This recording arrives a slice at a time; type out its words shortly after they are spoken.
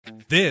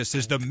This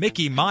is the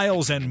Mickey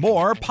Miles and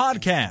More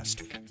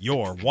podcast,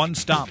 your one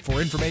stop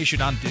for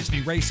information on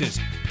Disney races,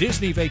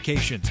 Disney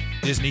vacations,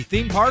 Disney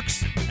theme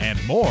parks,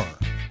 and more.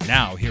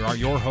 Now, here are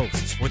your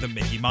hosts for the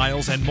Mickey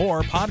Miles and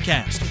More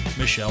podcast,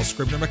 Michelle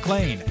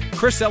Scribner-McLean,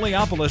 Chris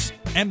Eliopoulos,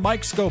 and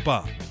Mike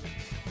Scopa.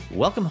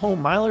 Welcome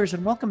home, Milers,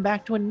 and welcome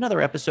back to another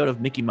episode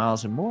of Mickey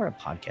Miles and More, a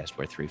podcast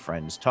where three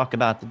friends talk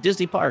about the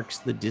Disney parks,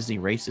 the Disney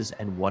races,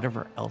 and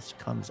whatever else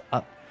comes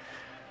up.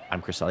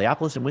 I'm Chris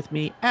Eliopoulos, and with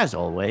me, as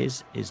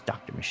always, is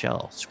Dr.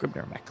 Michelle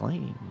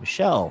Scribner-McLean.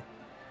 Michelle,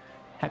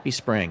 happy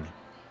spring.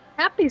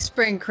 Happy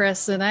spring,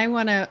 Chris, and I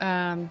want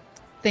to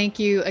thank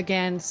you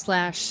again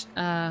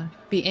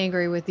 / be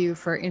angry with you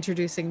for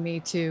introducing me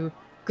to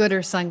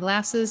Gooder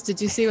sunglasses.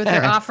 Did you see what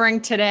they're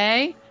offering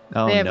today?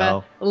 Oh, they have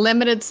no. a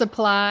limited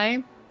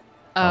supply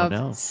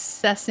of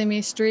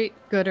Sesame Street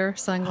Gooder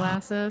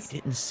sunglasses.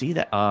 Didn't see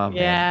that. Oh,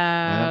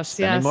 yes,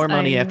 spending more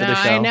money after the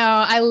show. I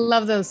know. I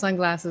love those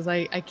sunglasses.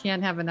 I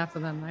can't have enough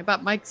of them. I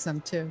bought Mike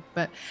some too.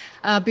 But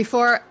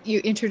before you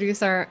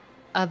introduce our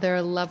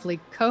other lovely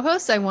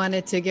co-hosts, I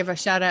wanted to give a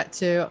shout out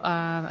to,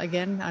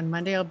 again, on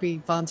Monday, I'll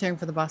be volunteering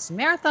for the Boston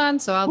Marathon.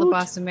 So all the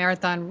Boston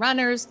Marathon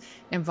runners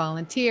and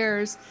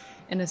volunteers,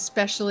 and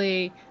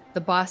especially the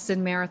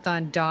Boston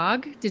Marathon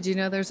dog. Did you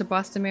know there's a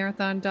Boston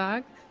Marathon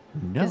dog?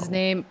 No. His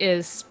name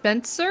is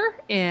Spencer,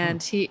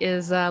 and he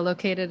is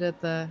located at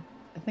the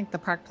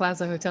Park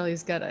Plaza Hotel.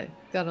 He's got a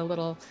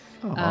little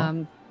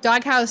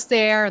dog house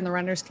there, and the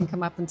runners can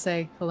come up and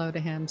say hello to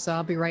him. So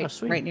I'll be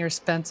right near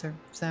Spencer.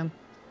 So,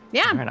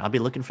 yeah. All right, I'll be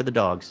looking for the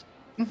dogs.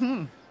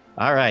 Mm-hmm.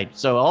 All right.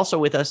 So also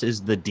with us is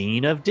the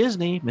Dean of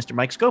Disney, Mr.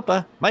 Mike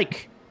Scopa.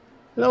 Mike.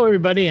 Hello,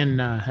 everybody, and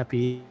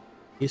happy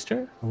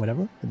Easter or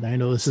whatever. I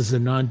know this is a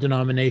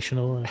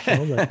non-denominational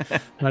show,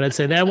 but I'd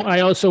say that I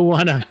also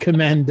want to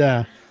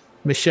commend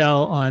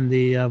Michelle on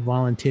the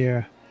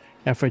volunteer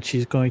effort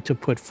she's going to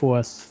put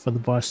forth for the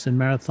Boston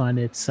Marathon.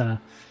 It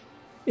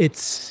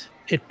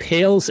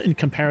pales in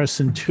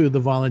comparison to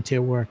the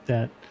volunteer work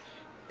that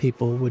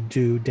people would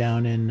do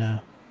down in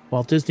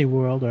Walt Disney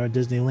World or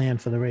Disneyland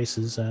for the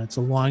races. It's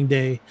a long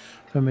day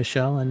for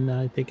Michelle, and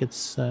I think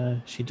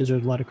she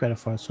deserves a lot of credit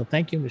for it. So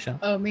thank you, Michelle.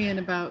 Oh, me and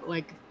about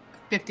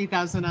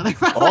 50,000 other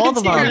volunteers. All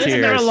the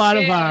volunteers. There are a lot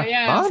of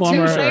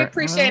former. I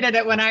appreciated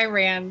it when I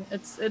ran.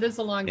 It is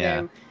a long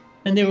day.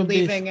 And they will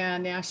be leaving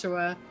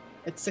Nashua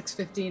at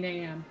 6:15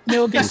 a.m.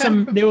 There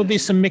will be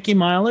some Mickey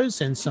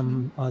Milers and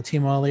some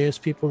Team All Ears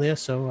people there.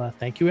 So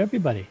thank you,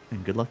 everybody,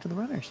 and good luck to the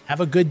runners.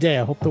 Have a good day.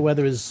 I hope the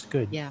weather is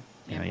good. Yeah.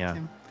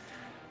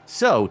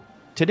 So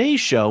today's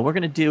show,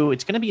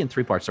 it's going to be in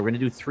three parts. So we're going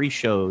to do three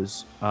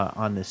shows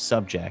on this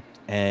subject.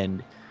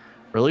 And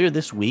earlier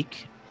this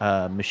week,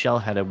 Michelle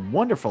had a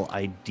wonderful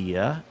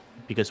idea,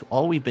 because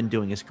all we've been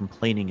doing is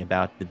complaining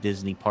about the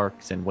Disney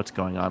parks and what's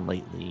going on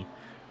lately,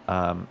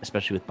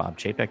 especially with Bob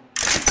Chapek.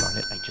 Darn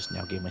it, I just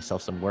now gave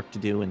myself some work to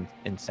do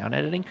in sound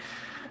editing.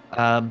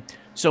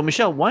 So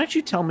Michelle, why don't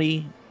you tell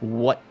me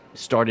what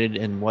started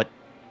and what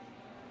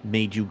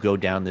made you go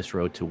down this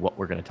road to what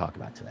we're going to talk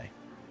about today?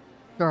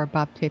 Sure,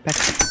 Bob Chapek.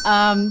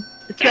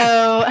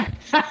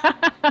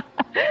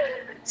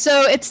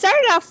 So it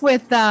started off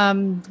with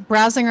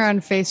browsing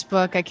around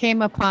Facebook. I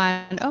came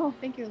upon,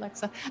 thank you,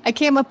 Alexa. I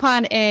came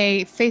upon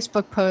a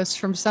Facebook post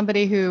from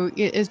somebody who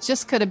it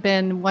just could have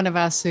been one of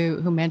us who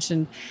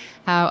mentioned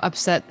how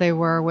upset they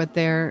were with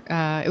their,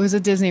 it was a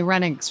Disney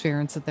running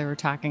experience that they were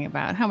talking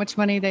about, how much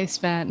money they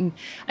spent. And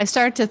I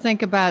started to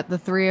think about the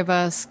three of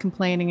us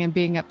complaining and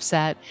being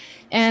upset.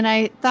 And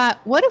I thought,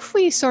 what if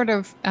we sort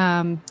of,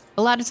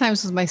 a lot of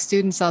times with my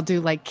students, I'll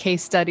do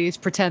case studies,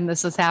 pretend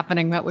this is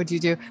happening. What would you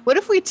do? What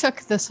if we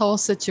took this whole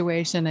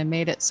situation and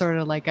made it sort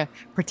of like a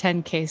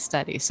pretend case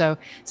study? So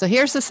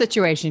here's the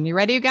situation. You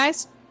ready, you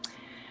guys?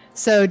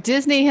 So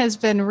Disney has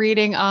been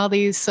reading all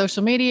these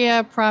social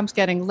media prompts,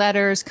 getting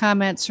letters,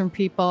 comments from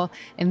people,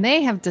 and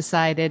they have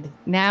decided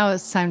now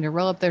it's time to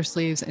roll up their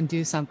sleeves and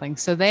do something.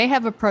 So they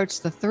have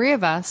approached the three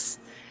of us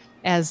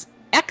as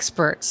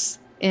experts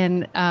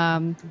in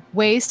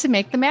ways to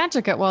make the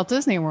magic at Walt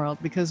Disney World,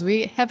 because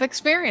we have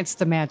experienced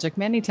the magic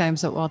many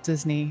times at Walt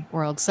Disney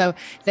World. So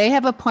they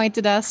have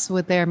appointed us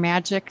with their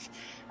magic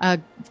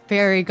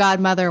fairy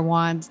godmother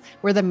wands.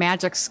 We're the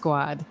magic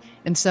squad.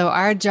 And so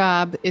our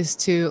job is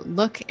to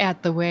look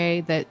at the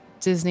way that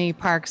Disney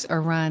parks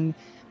are run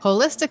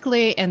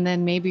holistically, and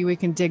then maybe we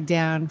can dig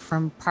down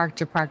from park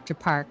to park to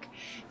park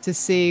to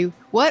see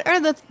what are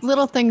the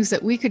little things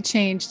that we could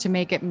change to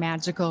make it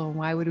magical, and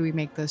why would we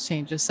make those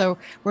changes. So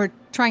we're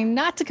trying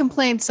not to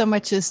complain so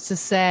much as to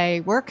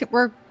say we're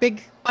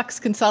big bucks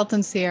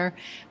consultants here.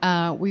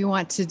 We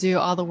want to do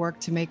all the work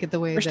to make it the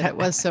way that it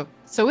was,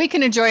 so we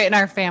can enjoy it in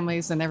our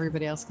families and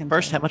everybody else can.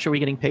 First, how much are we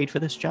getting paid for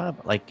this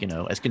job?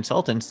 As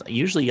consultants,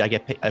 usually I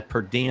get paid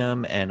per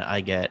diem, and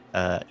I get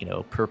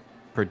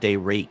per day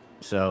rate.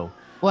 So.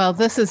 Well,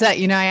 this is it.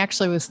 I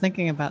actually was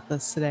thinking about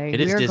this today.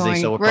 It is Disney,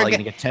 so we're probably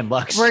going to get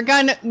 $10.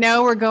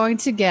 We're going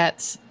to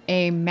get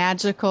a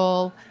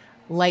magical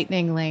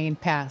lightning lane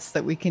pass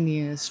that we can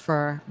use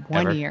for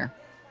 1 year.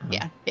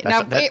 Yeah.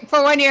 That's-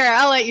 For 1 year,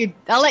 I'll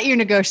let you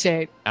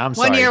negotiate. I'm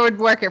sorry. 1 year would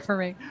work it for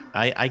me.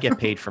 I get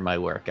paid for my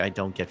work. I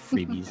don't get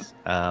freebies.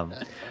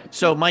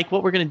 So, Mike,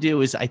 what we're going to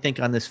do is, I think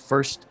on this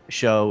first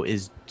show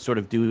is sort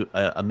of do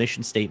a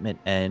mission statement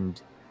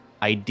and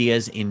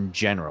ideas in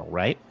general,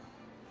 right?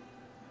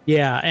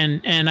 Yeah,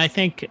 and I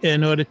think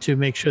in order to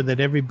make sure that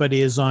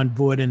everybody is on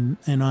board and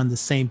on the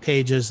same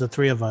page as the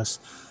three of us,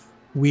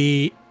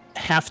 we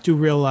have to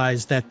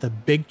realize that the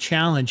big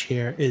challenge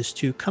here is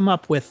to come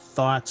up with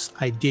thoughts,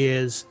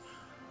 ideas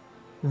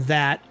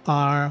that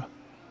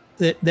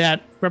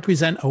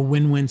represent a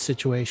win-win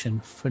situation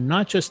for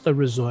not just the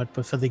resort,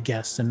 but for the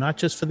guests, and not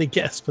just for the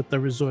guests, but the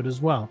resort as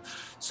well.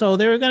 So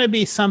there are going to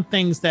be some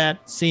things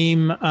that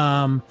seem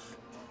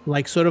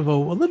like sort of a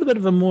little bit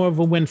of a more of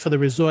a win for the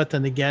resort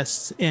than the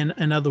guests,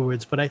 in other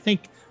words. But I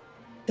think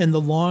in the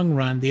long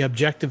run, the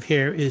objective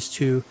here is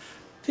to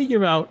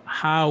figure out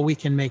how we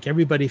can make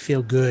everybody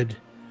feel good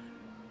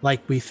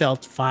like we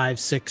felt 5,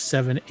 6,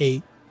 7,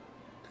 8,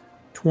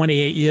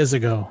 28 years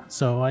ago.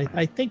 So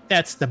I think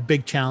that's the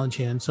big challenge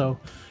here. And so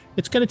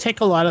it's going to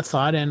take a lot of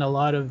thought and a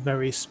lot of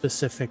very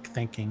specific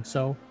thinking.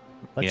 So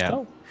let's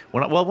go.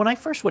 When I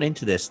first went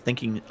into this,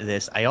 thinking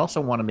this, I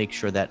also want to make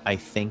sure that I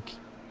think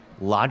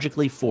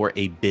logically for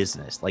a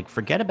business. Like,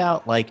 forget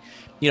about the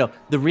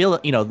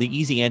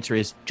easy answer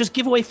is just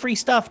give away free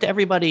stuff to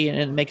everybody and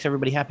it makes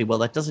everybody happy. Well,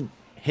 that doesn't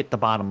hit the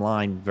bottom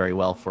line very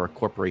well for a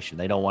corporation.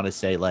 They don't want to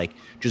say like,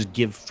 just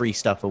give free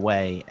stuff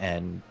away.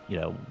 And,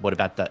 what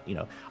about that?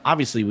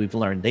 Obviously we've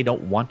learned they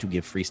don't want to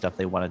give free stuff.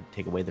 They want to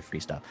take away the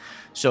free stuff.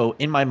 So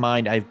in my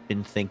mind, I've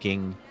been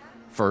thinking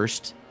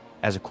first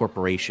as a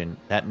corporation,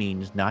 that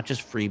means not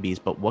just freebies,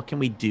 but what can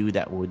we do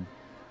that would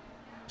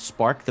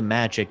spark the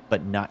magic,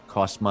 but not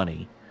cost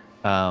money?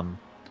 And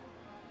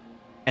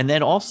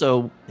then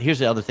also, here's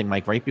the other thing,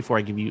 Mike, right before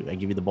I give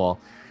you the ball,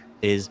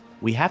 is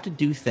we have to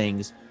do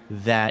things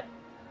that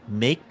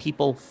make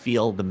people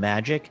feel the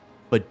magic,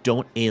 but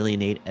don't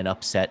alienate and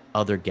upset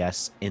other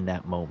guests in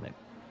that moment.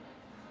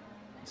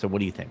 So what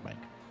do you think, Mike?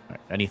 All right,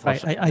 any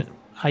thoughts?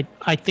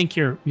 I think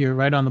you're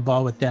right on the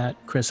ball with that,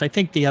 Chris. I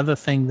think the other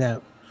thing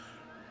that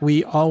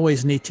we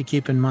always need to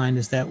keep in mind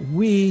is that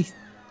we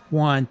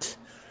want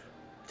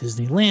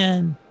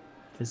Disneyland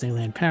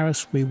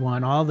Paris, we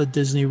want all the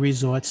Disney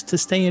resorts to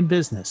stay in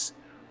business.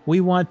 We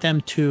want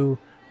them to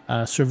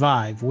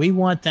survive. We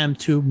want them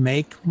to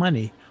make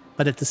money.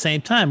 But at the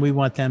same time, we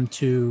want them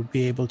to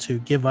be able to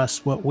give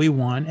us what we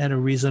want at a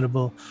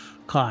reasonable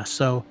cost.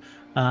 So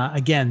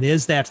again,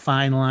 there's that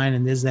fine line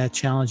and there's that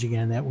challenge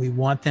again, that we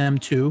want them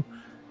to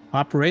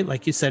operate,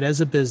 like you said,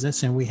 as a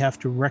business, and we have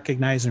to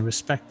recognize and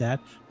respect that.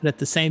 But at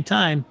the same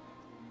time,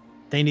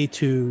 they need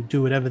to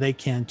do whatever they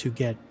can to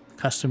get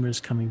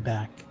customers coming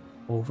back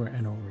over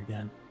and over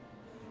again.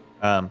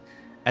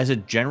 As a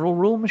general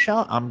rule,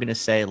 Michelle, I'm going to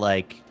say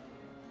like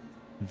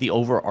the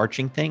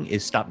overarching thing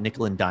is stop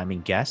nickel and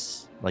diming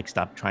guests. Like,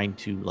 stop trying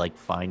to like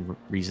find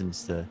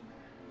reasons to,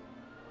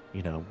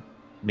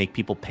 make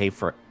people pay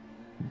for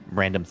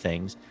random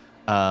things.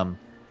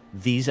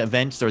 These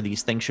events or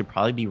these things should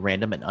probably be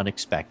random and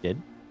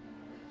unexpected,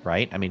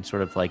 right? I mean,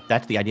 sort of like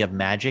that's the idea of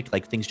magic.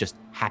 Like, things just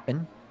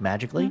happen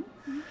magically.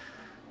 Mm-hmm.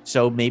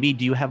 So maybe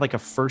do you have like a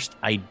first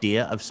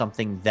idea of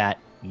something that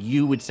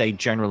you would say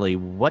generally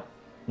what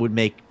would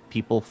make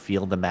people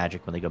feel the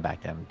magic when they go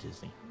back down to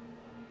Disney?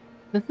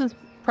 This is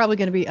probably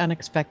going to be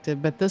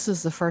unexpected, but this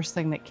is the first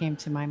thing that came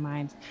to my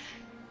mind.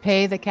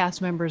 Pay the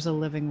cast members a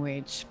living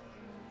wage.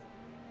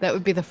 That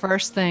would be the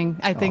first thing.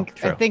 I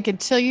think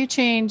until you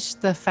change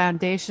the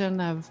foundation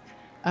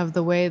of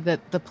the way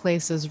that the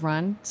place is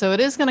run. So it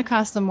is going to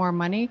cost them more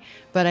money,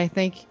 but I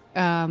think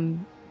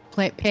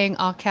paying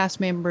all cast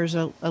members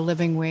a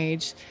living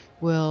wage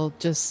will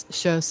just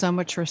show so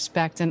much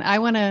respect. And I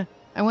want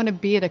to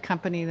be at a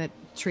company that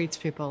treats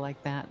people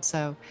like that.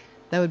 So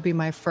that would be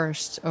my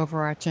first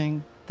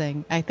overarching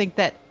thing. I think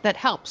that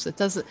helps.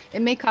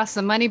 It may cost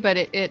some money,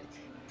 but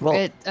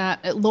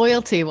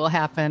loyalty will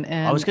happen.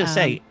 And I was going to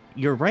say,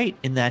 you're right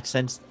in that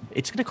sense.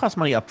 It's going to cost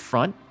money up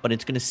front, but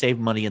it's going to save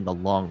money in the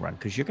long run,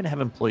 because you're going to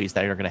have employees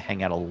that are going to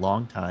hang out a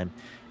long time.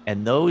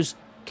 And those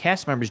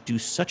cast members do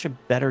such a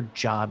better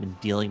job in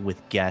dealing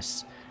with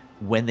guests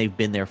when they've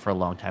been there for a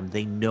long time.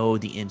 They know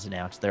the ins and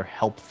outs. They're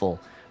helpful.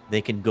 They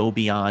can go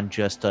beyond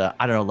just,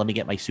 let me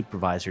get my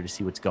supervisor to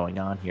see what's going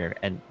on here.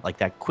 And like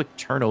that quick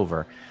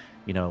turnover,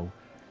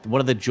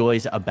 one of the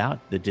joys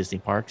about the Disney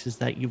parks is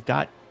that you've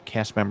got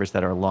cast members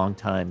that are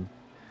longtime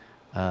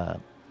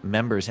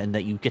members, and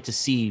that you get to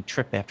see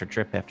trip after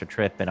trip after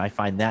trip. And I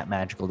find that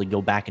magical to go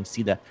back and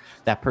see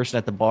that person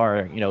at the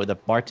bar, the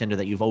bartender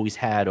that you've always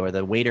had, or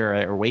the waiter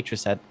or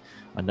waitress at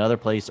another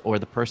place, or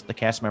the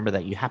cast member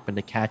that you happen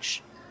to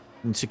catch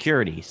in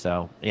security.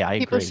 So yeah, I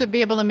agree. People should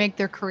be able to make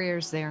their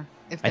careers there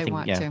if they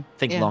want to.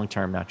 Think long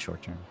term, not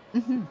short term.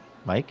 Mm-hmm.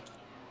 Mike?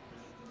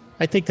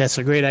 I think that's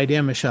a great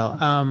idea,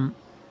 Michelle.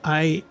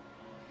 I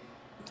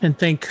can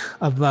think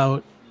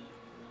about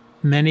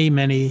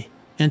many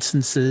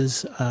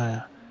instances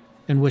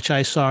in which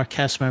I saw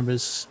cast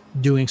members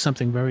doing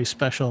something very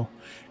special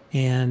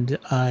And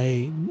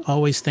I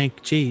always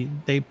think, gee,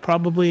 they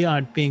probably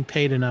aren't being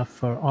paid enough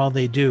for all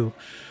they do.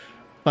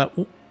 But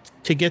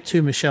to get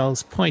to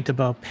Michelle's point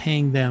about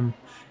paying them,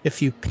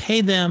 if you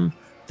pay them,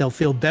 they'll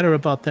feel better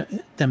about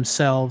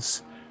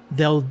themselves.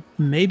 They'll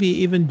maybe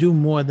even do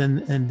more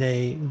than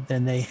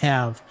they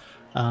have.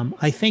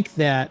 I think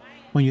that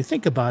when you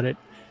think about it,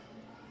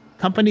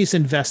 companies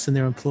invest in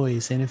their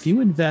employees. And if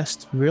you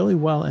invest really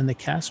well in the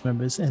cast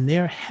members and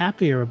they're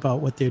happier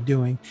about what they're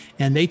doing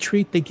and they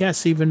treat the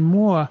guests even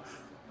more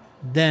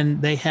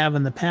than they have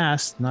in the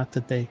past, not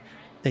that they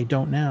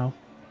don't now,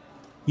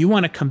 you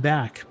want to come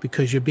back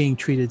because you're being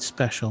treated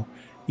special.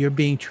 You're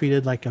being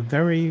treated like a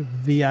very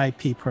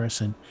VIP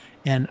person.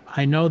 And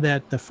I know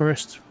that the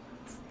first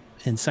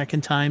and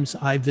second times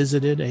I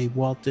visited a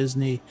Walt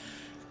Disney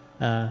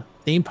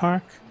theme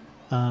park,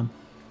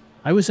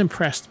 I was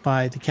impressed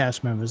by the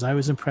cast members. I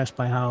was impressed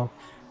by how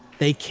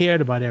they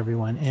cared about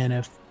everyone. And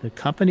if the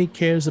company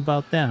cares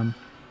about them,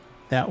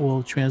 that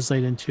will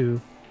translate into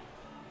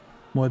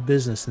more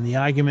business. And the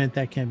argument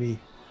that can be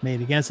made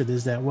against it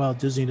is that, well,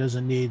 Disney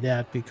doesn't need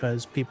that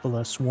because people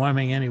are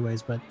swarming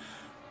anyways. But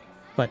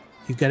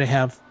you've got to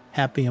have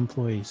happy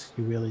employees.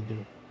 You really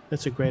do.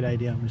 That's a great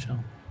idea,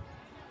 Michelle.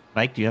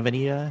 Mike, do you have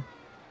any other?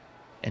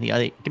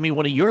 Give me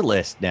one of your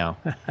list now.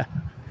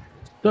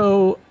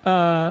 So,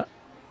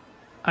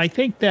 I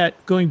think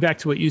that going back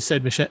to what you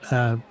said,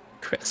 Michelle,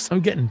 Chris,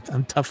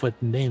 I'm tough with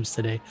names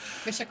today.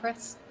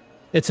 Chris.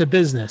 It's a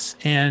business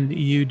and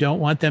you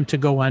don't want them to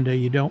go under.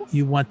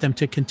 You want them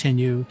to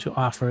continue to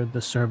offer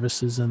the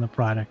services and the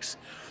products.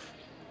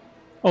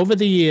 Over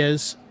the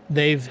years,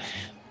 they've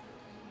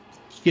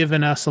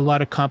given us a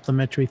lot of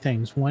complimentary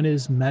things. One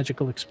is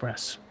Magical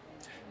Express.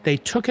 They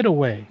took it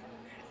away.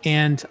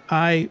 And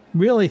I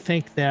really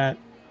think that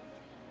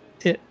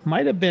it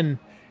might have been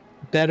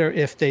better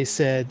if they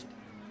said,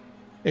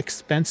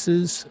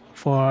 expenses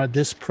for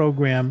this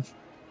program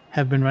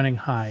have been running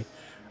high.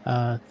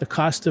 The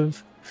cost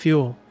of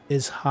fuel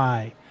is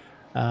high.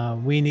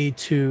 We need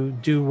to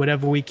do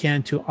whatever we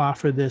can to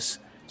offer this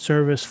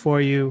service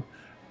for you,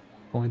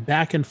 going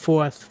back and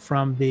forth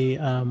from the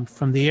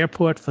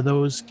airport for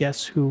those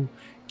guests who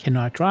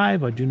cannot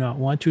drive or do not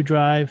want to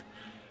drive.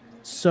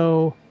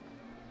 So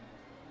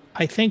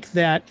I think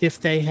that if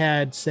they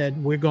had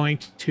said, we're going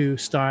to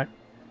start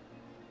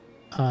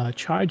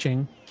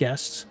charging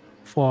guests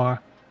for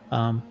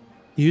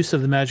use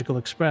of the Magical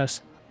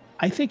Express,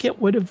 I think it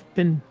would have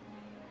been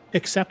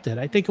accepted.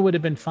 I think it would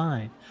have been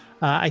fine.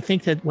 I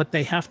think that what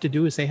they have to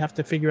do is they have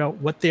to figure out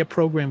what their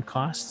program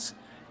costs,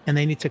 and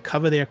they need to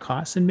cover their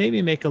costs and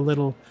maybe make a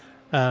little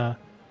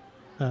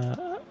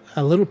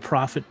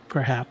profit,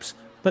 perhaps.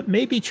 But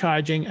maybe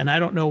charging, and I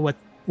don't know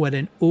what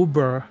an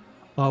Uber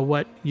or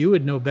what you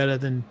would know better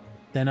than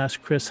us,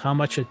 Chris, how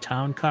much a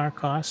town car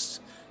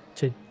costs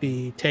to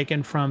be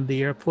taken from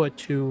the airport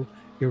to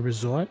your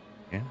resort.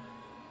 Yeah.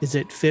 Is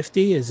it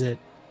 50? Is it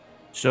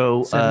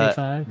so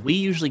 75? We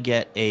usually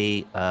get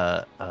an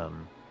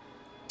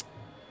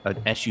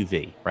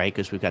SUV, right?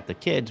 Because we've got the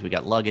kids, we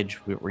got luggage.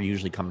 We're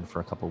usually coming for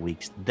a couple of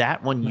weeks.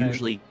 That one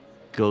usually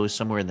goes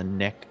somewhere in the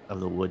neck of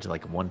the woods,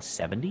 like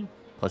 170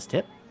 plus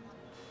tip.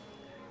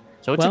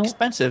 So it's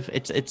expensive.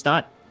 It's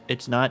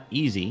not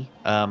easy.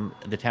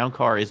 The town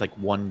car is like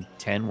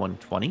 110,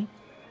 120.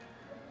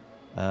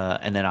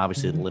 And then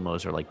obviously the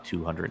limos are like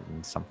 200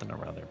 and something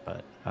or other.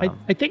 But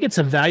I think it's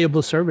a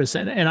valuable service,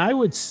 and I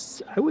would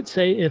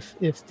say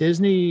if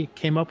Disney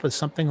came up with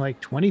something like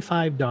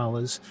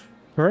 $25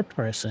 per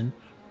person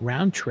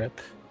round trip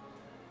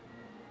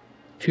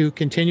to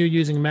continue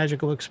using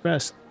Magical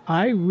Express,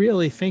 I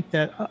really think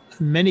that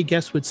many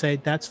guests would say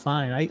that's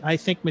fine. I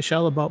think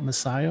Michelle about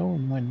Masayo,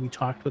 and when we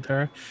talked with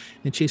her,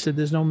 and she said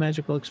there's no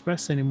Magical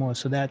Express anymore.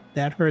 So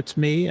that hurts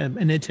me,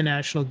 an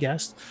international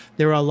guest.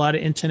 There are a lot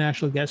of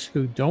international guests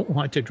who don't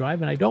want to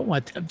drive, and I don't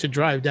want them to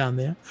drive down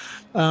there.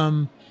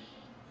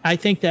 I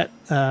think that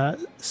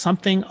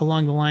something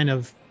along the line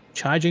of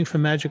charging for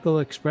Magical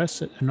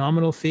Express a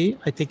nominal fee,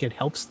 I think it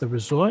helps the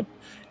resort,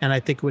 and I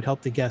think it would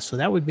help the guests. So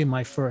that would be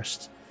my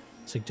first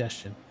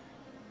suggestion.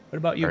 What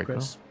about you,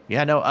 Chris? Cool.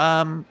 Yeah, no,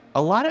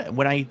 a lot of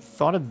when I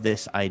thought of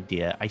this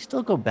idea, I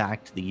still go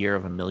back to the Year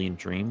of a Million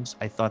Dreams.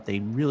 I thought they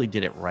really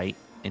did it right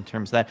in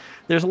terms of that.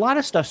 There's a lot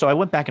of stuff. So I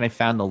went back and I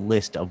found the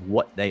list of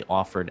what they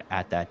offered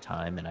at that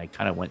time, and I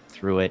kind of went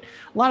through it.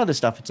 A lot of the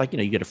stuff, it's like,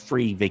 you get a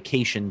free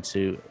vacation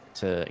to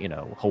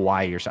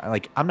Hawaii or something.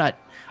 Like, I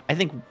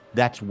think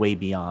that's way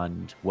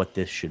beyond what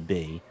this should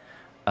be.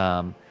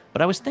 But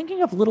I was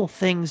thinking of little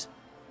things.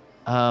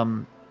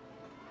 The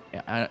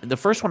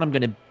first one I'm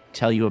going to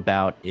tell you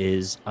about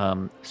is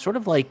sort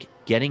of like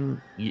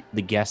getting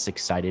the guests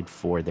excited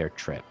for their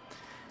trip.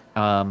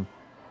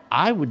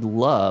 I would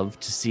love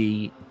to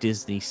see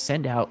Disney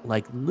send out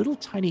like little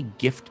tiny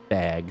gift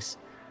bags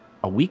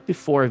a week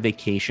before a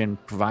vacation,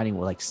 providing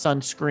like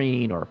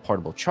sunscreen or a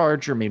portable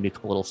charger, maybe a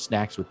couple little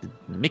snacks with the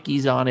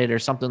Mickeys on it or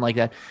something like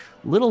that.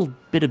 Little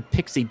bit of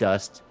pixie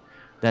dust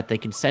that they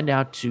can send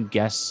out to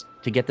guests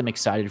to get them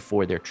excited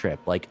for their trip.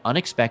 Like,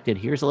 unexpected,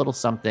 here's a little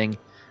something.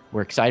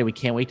 We're excited. We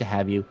can't wait to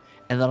have you.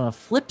 And then on the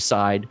flip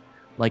side,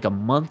 like a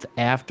month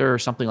after or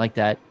something like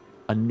that,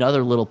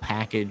 another little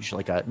package,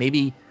 like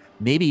maybe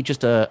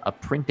just a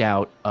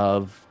printout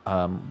of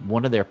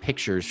one of their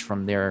pictures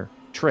from their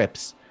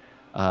trips,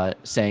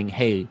 saying,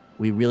 "Hey,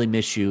 we really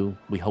miss you.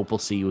 We hope we'll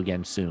see you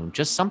again soon."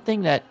 Just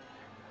something that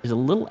is a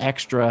little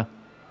extra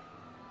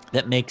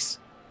that makes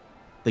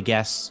the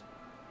guests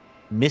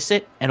miss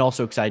it and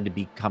also excited to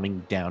be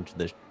coming down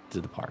to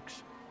the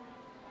parks.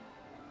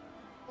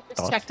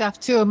 Just checked off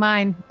 2 of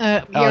mine.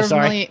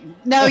 Sorry.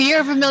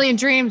 Year of a Million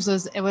Dreams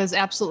was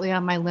absolutely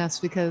on my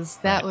list, because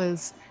that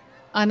was,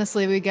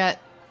 honestly, we got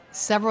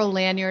several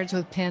lanyards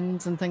with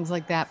pins and things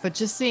like that.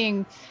 But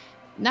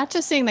not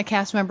just seeing the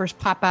cast members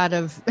pop out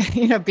of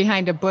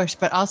behind a bush,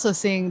 but also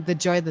seeing the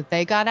joy that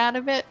they got out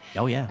of it.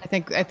 Oh yeah, I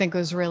think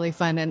was really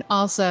fun. And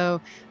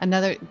also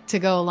another, to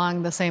go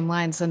along the same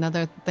lines,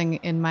 another thing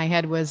in my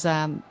head was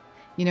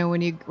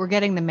when you were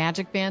getting the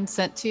magic band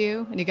sent to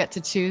you and you got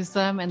to choose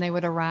them and they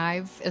would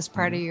arrive as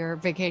part of your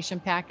vacation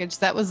package.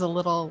 That was a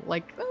little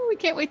like, oh, we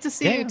can't wait to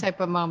see you type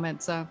of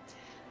moment. So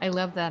I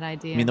love that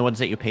idea. You mean the ones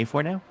that you pay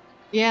for now?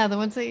 Yeah, the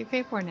ones that you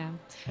pay for now.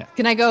 Yeah.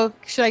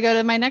 Should I go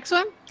to my next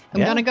one?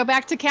 I'm going to go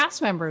back to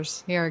cast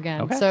members here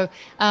again. Okay. So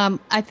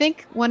I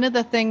think one of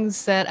the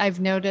things that I've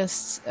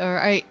noticed, or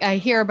I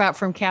hear about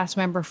from cast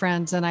member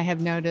friends, and I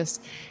have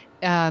noticed,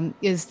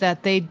 is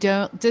that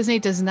Disney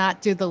does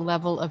not do the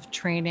level of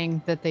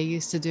training that they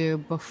used to do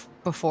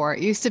before.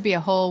 It used to be a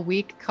whole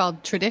week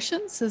called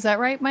Traditions. Is that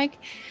right, Mike?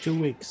 2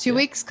 weeks. 2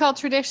 weeks called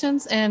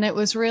Traditions. And it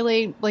was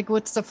really like,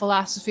 what's the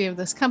philosophy of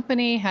this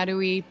company? How do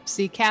we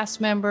see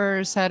cast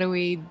members? How do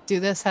we do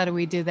this? How do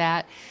we do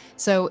that?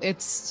 So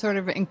it's sort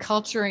of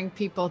enculturing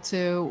people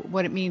to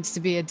what it means to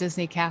be a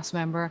Disney cast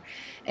member.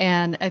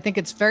 And I think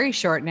it's very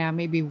short now,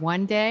 maybe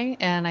 1 day.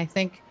 And I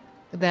think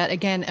that,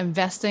 again,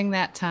 investing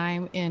that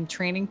time in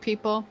training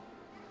people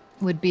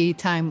would be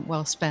time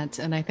well spent.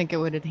 And I think it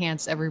would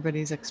enhance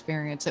everybody's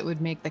experience. It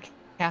would make the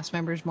cast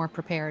members more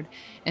prepared,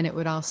 and it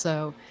would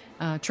also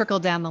trickle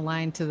down the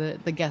line to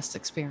the guest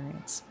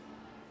experience.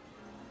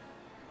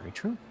 Very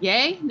true.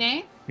 Yay?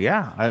 Nay?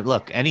 Yeah.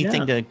 Look,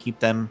 anything to keep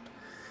them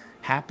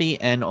happy,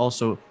 and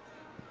also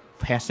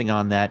passing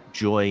on that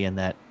joy and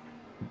that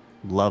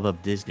love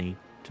of Disney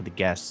to the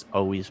guests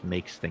always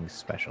makes things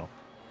special.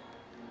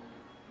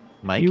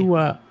 Mike?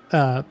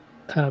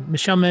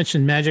 Michelle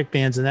mentioned magic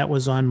bands, and that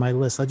was on my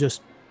list. I'll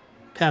just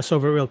pass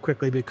over it real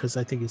quickly because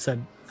I think you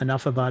said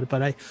enough about it.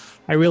 But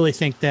I really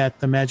think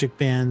that the magic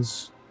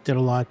bands did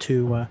a lot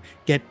to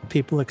get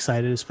people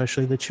excited,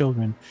 especially the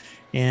children.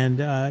 And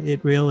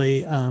it really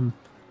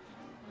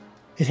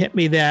it hit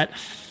me that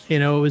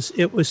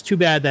it was too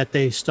bad that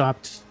they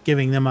stopped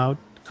giving them out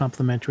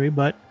complimentary.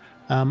 But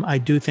I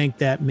do think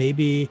that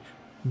maybe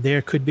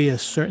there could be a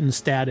certain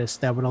status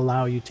that would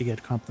allow you to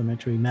get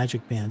complimentary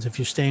magic bands. If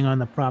you're staying on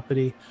the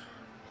property,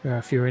 or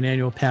if you're an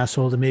annual pass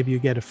holder, maybe you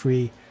get a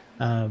free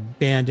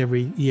band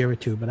every year or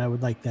two. But I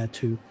would like that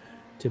to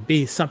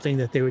be something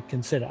that they would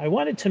consider. I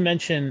wanted to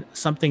mention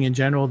something in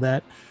general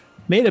that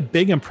made a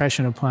big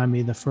impression upon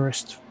me the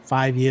first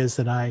 5 years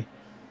that I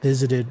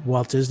visited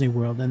Walt Disney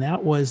World. And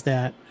that was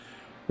that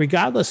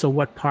regardless of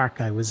what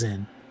park I was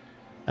in,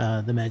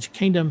 the Magic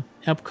Kingdom,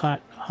 Epcot,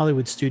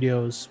 Hollywood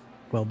Studios,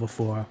 well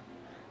before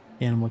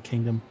Animal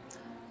Kingdom,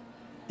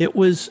 it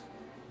was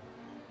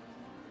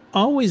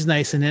always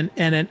nice,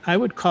 and I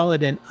would call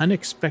it an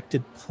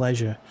unexpected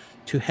pleasure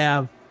to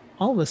have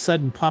all of a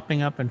sudden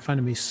popping up in front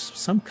of me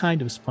some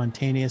kind of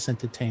spontaneous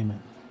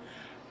entertainment.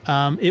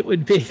 It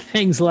would be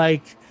things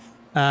like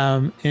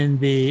in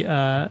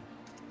the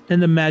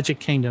Magic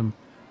Kingdom,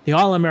 the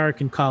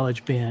All-American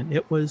College Band.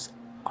 It was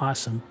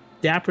awesome.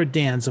 Dapper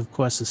Dan's, of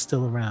course, is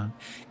still around.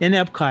 In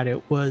Epcot,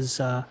 it was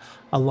a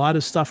lot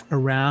of stuff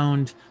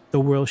around the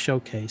World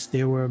Showcase.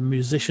 There were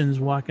musicians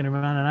walking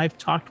around, and I've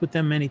talked with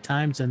them many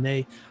times, and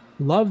they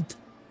loved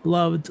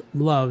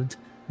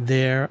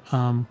their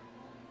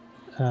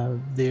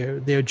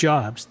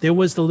jobs. There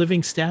was the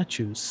living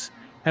statues.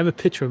 I have a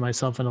picture of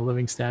myself in a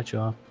living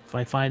statue. If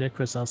I find it,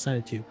 Chris, I'll send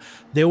it to you.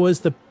 There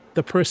was the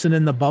person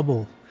in the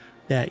bubble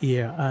that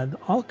year.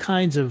 All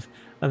kinds of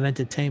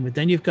entertainment.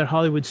 Then you've got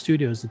Hollywood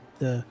Studios.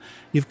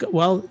 You've got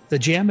the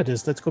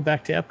JAMMitors. Let's go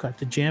back to Epcot.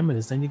 The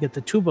JAMMitors. Then you get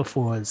the Tuba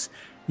Fours.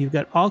 You've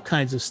got all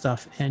kinds of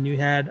stuff, and you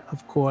had,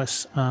 of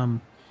course, what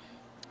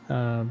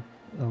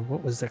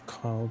was that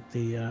called?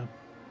 The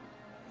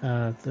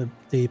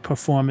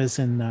performers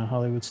in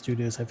Hollywood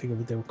Studios. I forget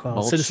what they were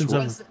called.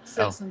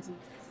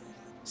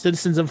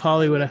 Citizens of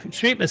Hollywood.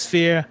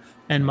 Streetmosphere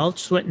and Mulch,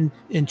 Sweat, and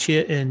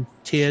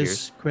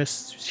Tears.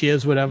 Chris,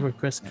 Cheers, whatever,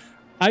 Chris.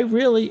 I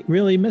really,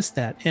 really missed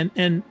that.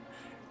 And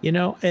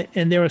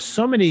there are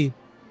so many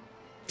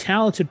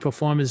talented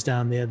performers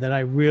down there that I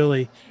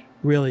really,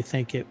 really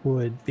think it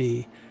would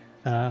be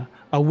a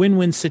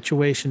win-win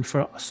situation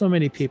for so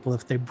many people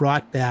if they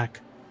brought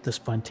back the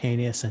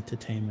spontaneous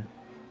entertainment.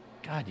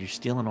 God, you're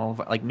stealing all of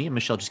our, like, me and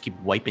Michelle just keep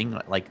wiping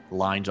like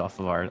lines off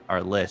of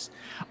our list.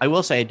 I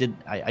will say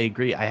I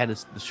agree. I had the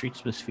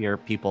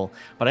Streetmosphere people,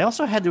 but I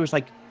also had, there was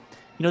like,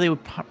 they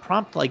would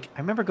prompt, like, I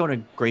remember going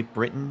to Great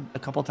Britain a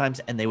couple of times,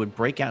 and they would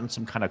break out in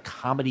some kind of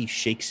comedy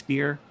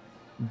Shakespeare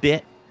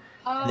bit.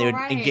 Oh, And they would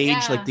right,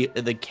 engage yeah. like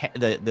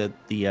the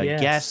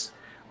Yes. guests,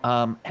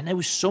 and it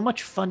was so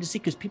much fun to see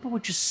because people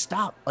would just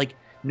stop. Like,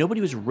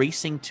 nobody was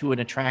racing to an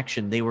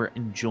attraction; they were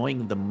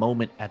enjoying the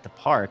moment at the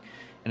park.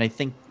 And I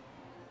think,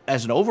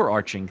 as an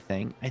overarching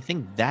thing, I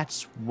think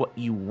that's what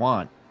you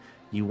want.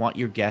 You want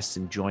your guests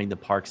enjoying the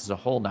parks as a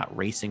whole, not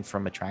racing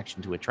from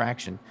attraction to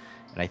attraction.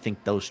 And I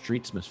think those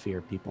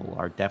Streetmosphere people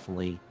are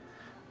definitely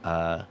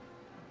uh,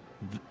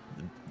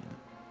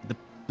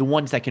 the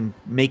ones that can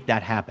make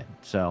that happen.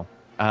 So,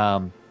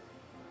 am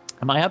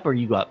I up or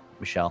you go up,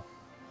 Michelle?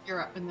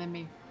 You're up and then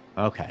me.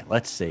 Okay,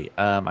 let's see.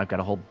 I've got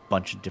a whole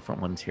bunch of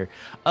different ones here.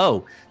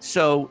 Oh,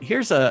 so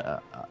here's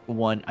a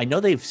one. I know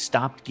they've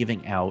stopped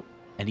giving out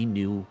any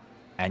new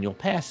annual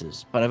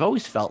passes, but I've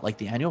always felt like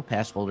the annual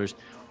pass holders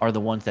are the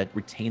ones that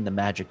retain the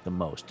magic the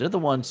most. They're the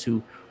ones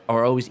who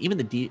are always, even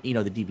the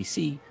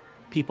DVC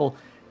people,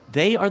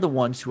 they are the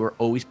ones who are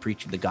always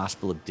preaching the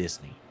gospel of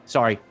Disney.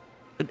 Sorry,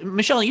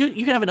 Michelle, you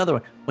can have another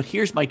one, but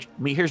here's my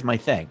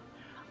thing.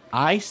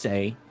 I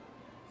say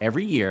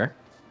every year,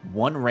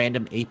 one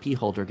random AP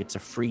holder gets a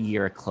free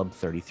year at Club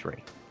 33.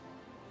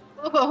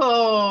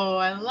 Oh,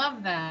 I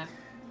love that.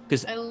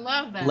 Because I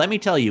love that. let me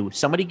tell you,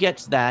 somebody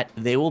gets that,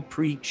 they will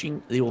preach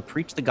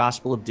the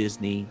gospel of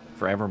Disney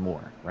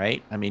forevermore,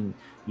 right? I mean,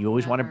 you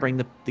always want to bring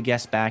the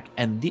guests back,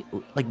 and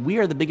we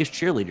are the biggest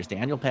cheerleaders. The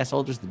annual pass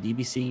holders, the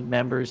DVC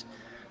members,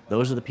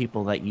 those are the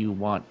people that you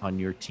want on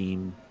your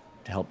team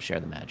to help share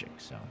the magic.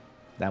 So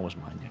that was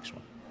my next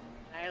one.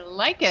 I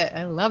like it.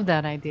 I love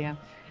that idea.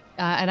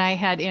 And I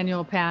had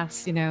annual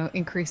pass,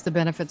 increase the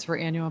benefits for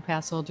annual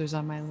pass holders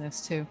on my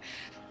list too.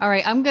 All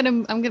right, I'm gonna.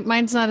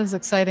 Mine's not as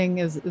exciting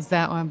as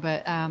that one,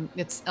 but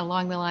it's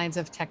along the lines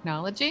of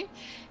technology.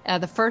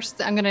 The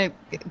first, I'm gonna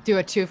do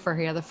a twofer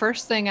here. The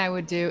first thing I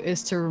would do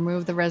is to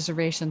remove the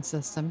reservation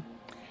system,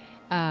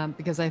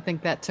 because I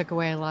think that took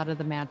away a lot of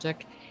the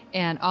magic.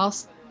 And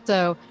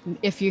also,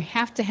 if you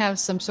have to have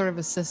some sort of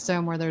a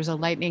system where there's a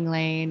lightning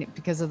lane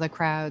because of the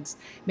crowds,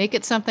 make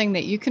it something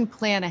that you can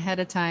plan ahead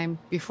of time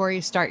before you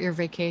start your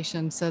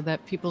vacation, so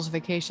that people's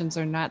vacations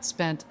are not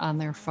spent on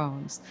their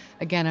phones.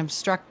 Again, I'm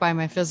struck by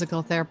my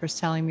physical therapist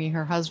telling me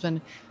her husband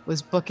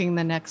was booking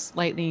the next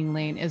lightning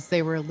lane as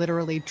they were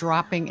literally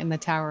dropping in the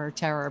Tower of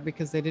Terror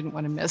because they didn't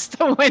want to miss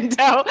the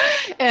window.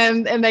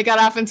 And they got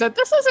off and said,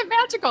 this isn't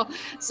magical.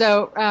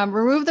 So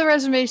remove the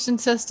reservation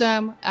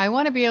system. I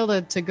want to be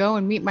able to go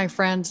and meet my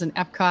friends in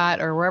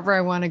Epcot or wherever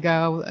I want to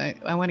go.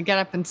 I want to get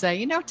up and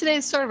say,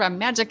 today's sort of a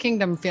Magic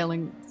Kingdom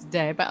feeling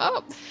day,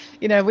 but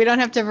we don't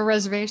have to have a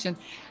reservation.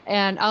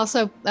 And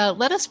also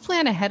let us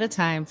plan ahead of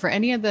time for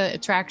any of the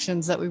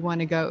attractions that we want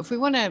to go. If we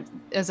want to,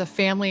 as a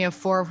family of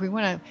 4, if we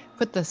want to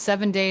put the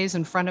 7 days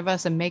in front of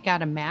us and make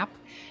out a map,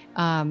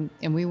 and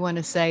we want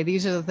to say,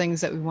 these are the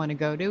things that we want to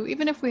go to,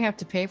 even if we have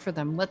to pay for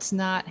them, let's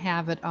not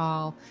have it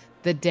all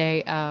the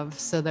day of,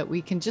 so that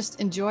we can just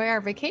enjoy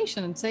our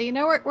vacation and say,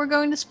 we're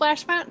going to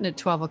Splash Mountain at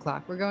 12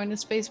 o'clock. We're going to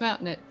Space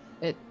Mountain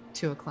at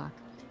 2 o'clock.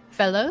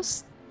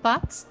 Fellows,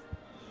 thoughts?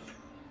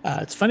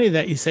 It's funny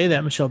that you say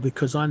that, Michelle,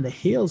 because on the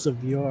heels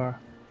of your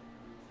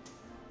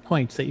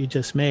points that you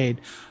just made,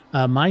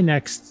 my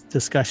next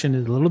discussion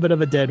is a little bit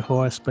of a dead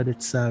horse, but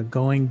it's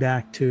going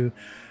back to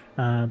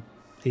the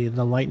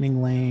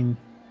Lightning Lane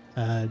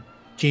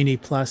Genie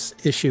Plus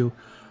issue.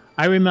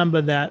 I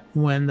remember that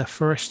when the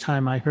first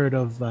time I heard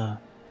of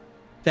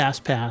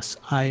Fast Pass,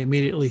 I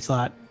immediately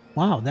thought,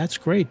 wow, that's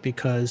great,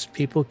 because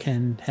people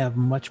can have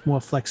much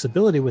more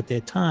flexibility with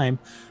their time.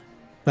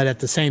 But at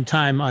the same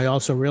time, I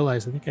also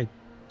realized, I think I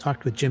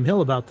talked with Jim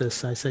Hill about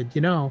this. I said,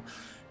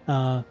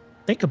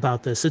 think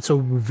about this. It's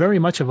very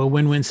much of a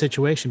win-win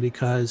situation,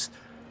 because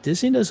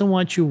Disney doesn't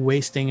want you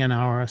wasting an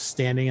hour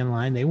standing in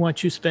line. They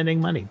want you spending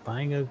money,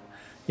 buying a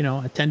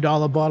 $10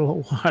 bottle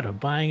of water,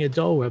 buying a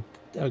Dole Whip,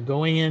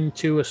 going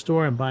into a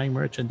store and buying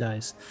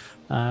merchandise.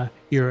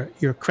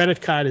 Your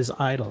credit card is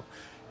idle.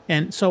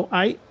 And so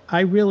I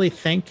really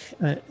think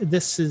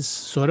this is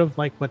sort of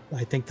like what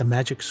I think the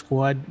Magic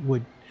Squad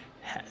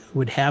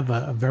would have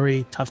a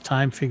very tough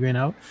time figuring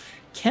out.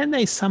 Can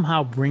they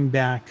somehow bring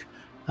back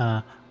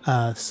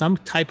some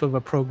type of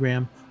a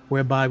program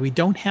whereby we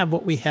don't have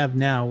what we have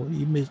now?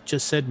 You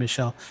just said,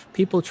 Michelle,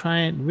 people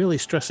really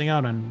stressing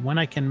out on when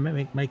I can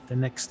make the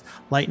next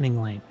lightning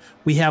lane.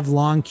 We have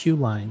long queue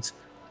lines.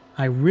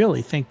 I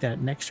really think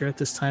that next year at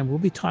this time, we'll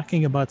be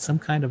talking about some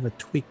kind of a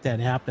tweak that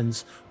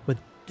happens with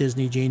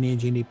Disney Genie and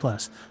Genie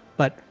Plus.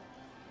 But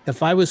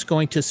if I was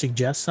going to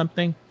suggest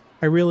something,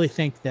 I really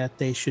think that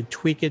they should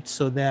tweak it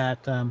so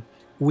that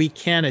we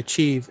can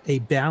achieve a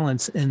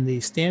balance in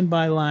the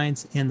standby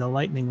lines and the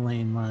lightning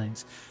lane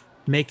lines,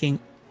 making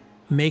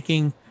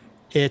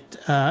it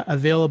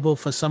available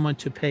for someone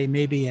to pay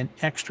maybe an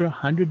extra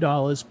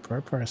 $100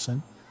 per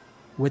person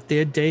with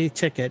their day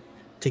ticket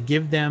to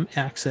give them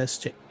access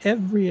to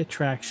every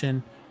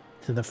attraction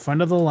to the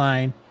front of the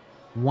line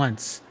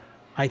once.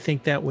 I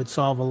think that would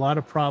solve a lot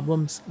of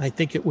problems. I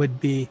think it would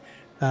be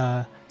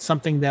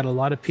something that a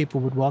lot of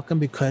people would welcome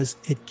because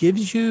it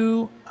gives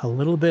you a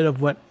little bit of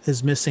what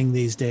is missing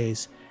these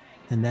days,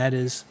 and that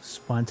is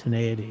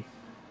spontaneity.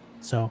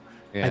 So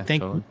Yeah,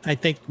 totally. I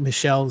think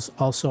Michelle's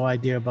also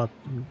idea about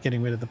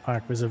getting rid of the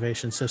park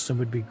reservation system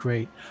would be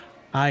great.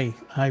 I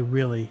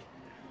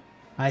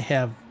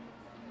have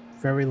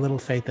very little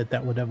faith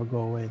that would ever go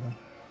away though.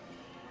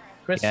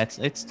 Chris? Yeah,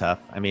 it's tough.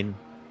 I mean,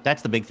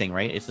 that's the big thing,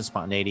 right? It's the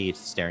spontaneity. It's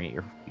staring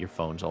at your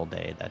phones all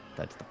day.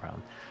 That's the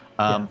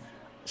problem.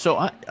 So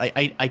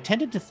I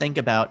tended to think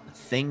about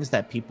things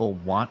that people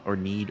want or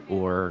need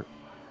or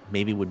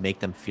maybe would make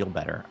them feel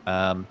better.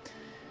 I'm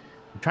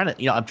trying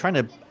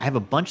to. I have a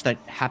bunch that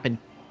happen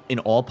in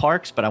all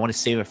parks, but I want to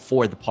save it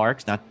for the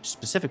parks, not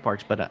specific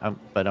parks. But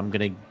I'm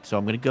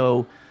gonna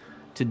go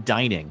to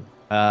dining.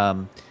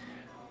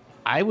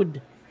 I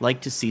would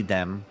like to see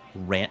them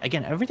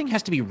again. Everything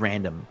has to be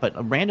random,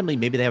 but randomly,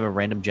 maybe they have a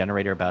random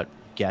generator about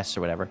guests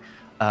or whatever.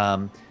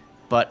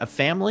 But a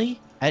family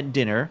at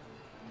dinner,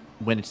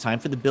 when it's time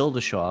for the bill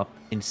to show up,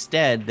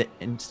 instead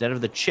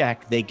of the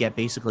check, they get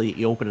basically,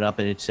 you open it up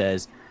and it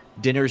says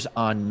dinner's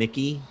on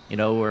Mickey,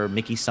 or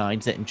Mickey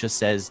signs it and just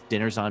says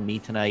dinner's on me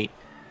tonight,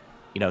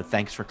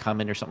 thanks for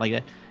coming or something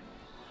like that.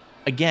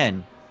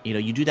 Again,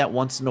 you do that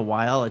once in a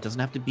while. It doesn't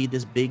have to be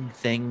this big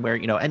thing where,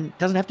 and it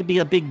doesn't have to be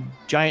a big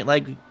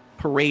giant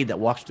parade that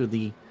walks through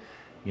the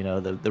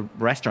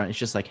restaurant. It's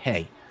just like,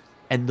 hey,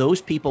 and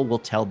those people will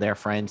tell their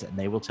friends and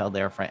they will tell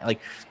their friends.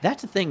 Like,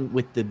 that's the thing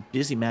with the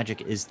Disney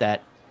Magic, is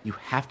that you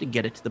have to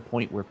get it to the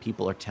point where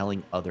people are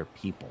telling other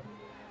people.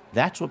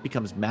 That's what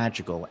becomes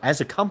magical.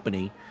 As a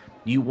company,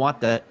 you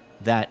want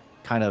that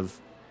kind of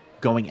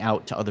going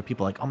out to other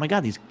people, like, oh my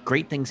God, these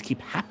great things keep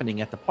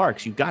happening at the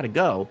parks. You got to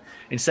go,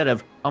 instead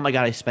of, oh my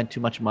God, I spent too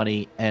much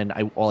money and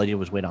all I did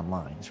was wait on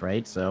lines,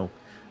 right? So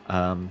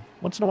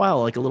once in a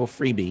while, like a little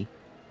freebie,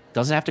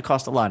 doesn't have to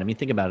cost a lot. I mean,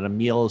 think about it. A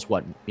meal is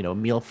what, a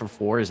meal for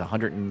 4 is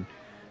 $120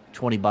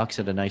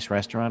 at a nice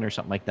restaurant or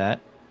something like that.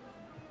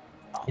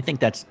 I think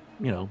that's,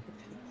 we'll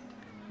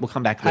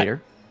come back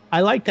later.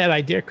 I like that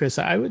idea, Chris.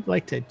 I would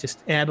like to just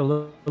add a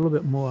little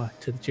bit more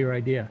to your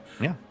idea.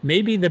 Yeah.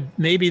 Maybe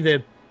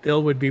the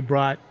bill would be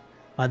brought,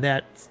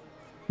 that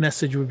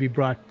message would be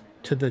brought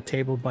to the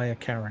table by a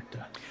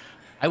character.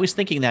 I was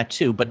thinking that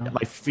too, but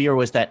my fear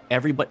was that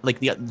everybody, like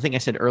the thing I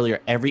said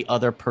earlier, every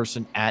other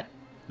person at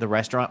the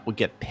restaurant would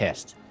get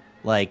pissed.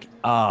 Like,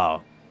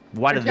 oh,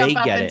 why do they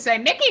get it? And say,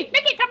 Mickey,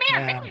 come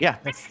here. Mickey. Yeah.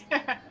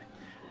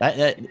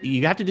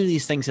 You have to do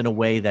these things in a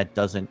way that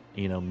doesn't,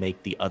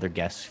 make the other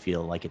guests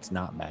feel like it's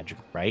not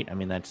magical, right? I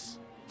mean, that's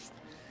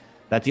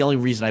the only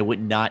reason I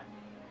would not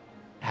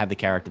have the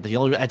character.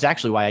 That's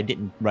actually why I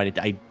didn't write it.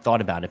 I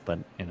thought about it, but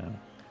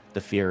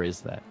the fear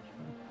is that.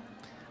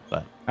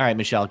 But all right,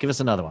 Michelle, give us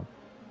another one.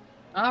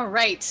 All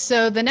right.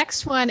 So the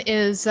next one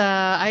is,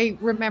 I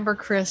remember,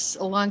 Chris,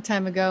 a long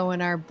time ago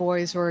when our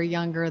boys were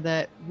younger,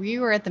 that we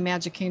were at the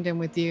Magic Kingdom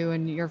with you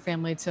and your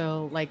family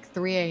till like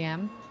 3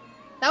 a.m.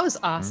 That was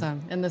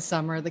awesome in the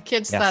summer. The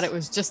kids thought it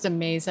was just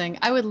amazing.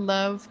 I would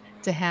love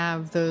to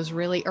have those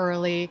really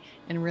early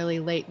and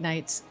really late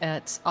nights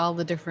at all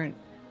the different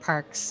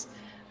parks.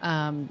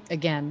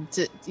 Again,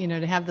 to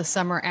have the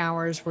summer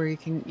hours where you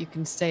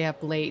can stay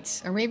up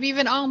late, or maybe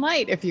even all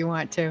night if you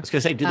want to. I was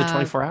gonna say, do the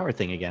 24-hour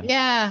thing again.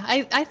 Yeah,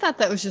 I thought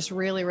that was just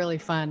really, really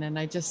fun, and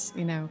I just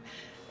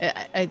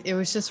it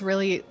was just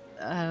really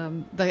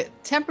the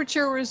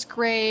temperature was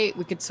great.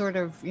 We could sort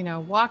of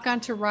walk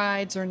onto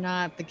rides or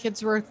not. The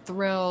kids were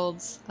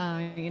thrilled,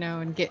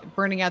 and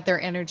burning out their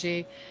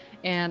energy,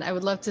 and I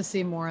would love to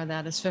see more of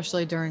that,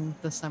 especially during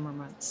the summer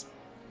months.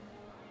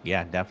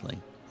 Yeah, definitely.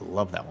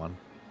 Love that one.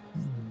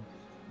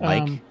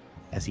 Mike,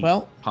 as he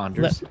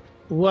ponders.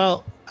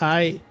 Well,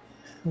 I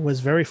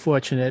was very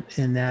fortunate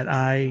in that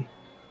I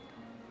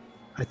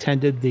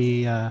attended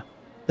the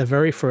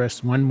very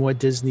first One More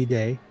Disney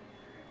Day,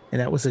 and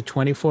that was a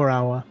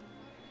 24-hour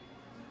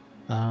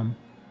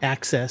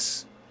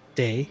access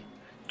day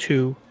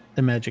to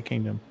the Magic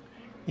Kingdom.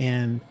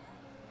 And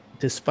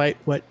despite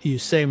what you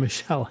say,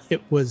 Michelle,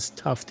 it was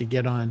tough to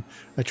get on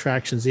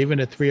attractions, even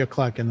at 3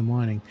 o'clock in the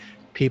morning.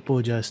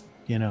 People just,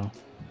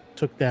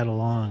 took that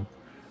along.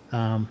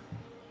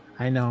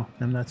 I know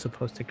I'm not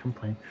supposed to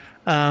complain,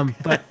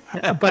 but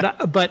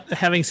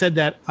having said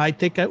that, I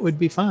think it would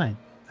be fine.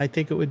 I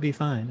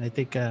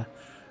think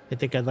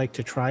I'd like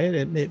to try it.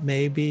 It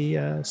may be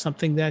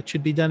something that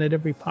should be done at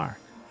every park.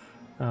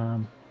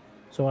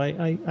 So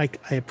I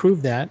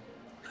approve that.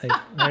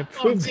 I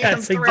approve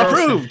that suggestion.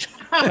 Approved.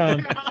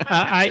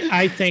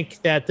 I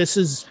think that this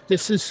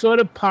is sort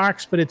of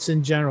parks, but it's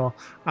in general.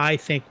 I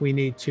think we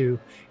need to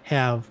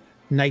have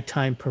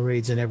nighttime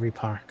parades in every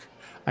park.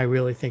 I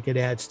really think it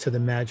adds to the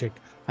magic.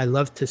 I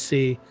love to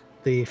see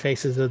the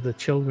faces of the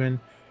children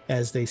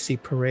as they see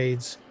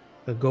parades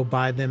go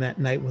by them at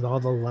night with all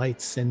the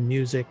lights and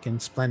music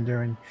and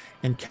splendor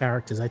and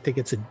characters. I think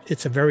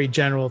it's a very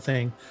general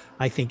thing.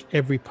 I think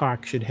every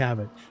park should have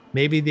it.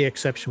 Maybe the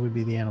exception would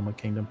be the Animal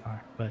Kingdom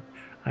Park, but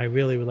I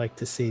really would like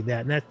to see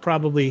that. And that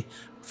probably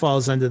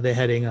falls under the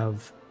heading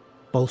of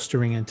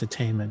bolstering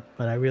entertainment.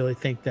 But I really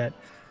think that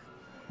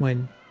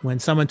when when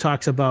someone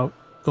talks about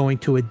going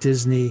to a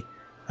Disney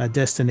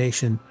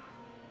destination,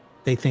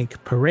 they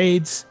think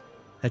parades,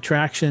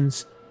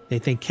 attractions, they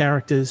think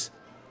characters,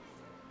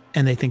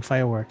 and they think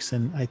fireworks.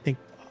 And I think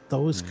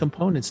those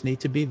components need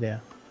to be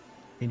there.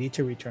 They need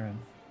to return.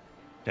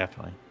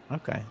 Definitely.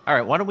 Okay. All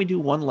right. Why don't we do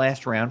one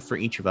last round for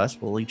each of us?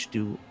 We'll each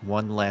do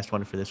one last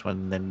one for this one.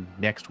 And then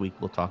next week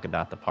we'll talk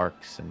about the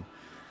parks.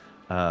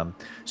 And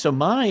so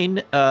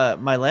mine,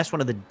 my last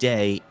one of the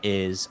day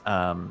is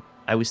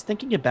I was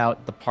thinking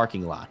about the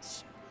parking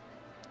lots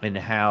and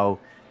how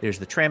there's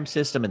the tram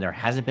system and there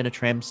hasn't been a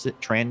tram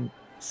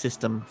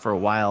system for a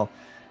while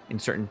in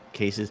certain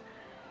cases.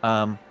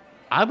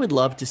 I would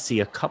love to see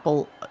a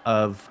couple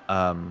of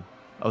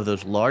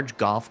those large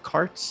golf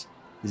carts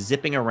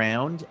zipping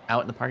around out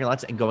in the parking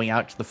lots and going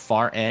out to the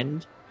far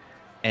end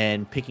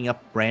and picking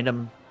up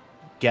random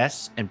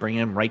guests and bringing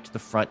them right to the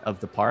front of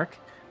the park,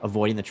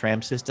 avoiding the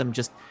tram system.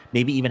 Just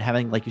maybe even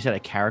having, like you said, a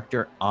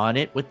character on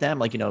it with them.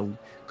 Like,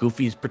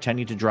 Goofy's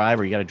pretending to drive,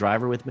 or you got a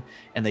driver with them,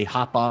 and they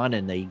hop on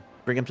and they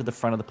bring them to the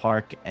front of the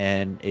park,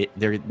 and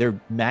their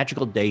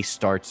magical day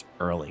starts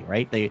early,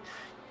 right?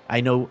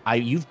 I know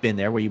you've been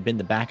there where you've been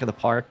the back of the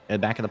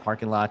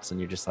parking lots, and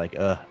you're just like,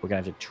 we're gonna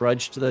have to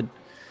trudge to the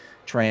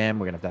tram.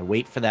 We're gonna have to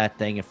wait for that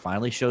thing. It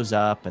finally shows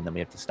up, and then we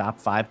have to stop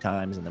 5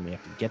 times, and then we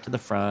have to get to the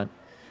front.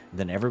 And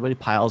then everybody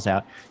piles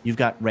out. You've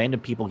got random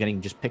people getting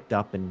just picked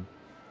up and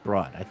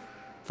brought. I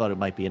thought it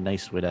might be a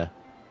nice way to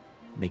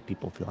make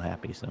people feel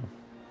happy. So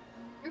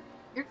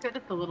you're good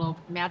at the little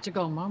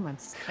magical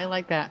moments. I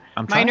like that.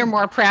 Mine are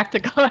more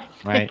practical.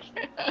 Right.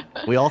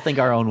 We all think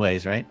our own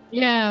ways, right?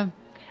 Yeah.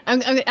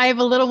 I have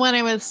a little one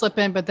I would slip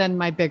in, but then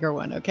my bigger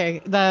one.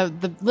 Okay.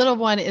 The little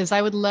one is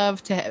I would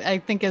love to, I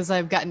think as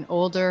I've gotten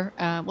older,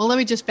 well, let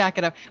me just back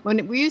it up.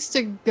 When we used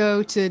to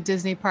go to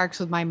Disney parks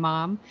with my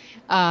mom,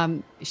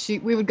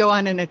 we would go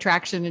on an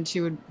attraction and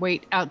she would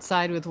wait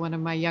outside with one of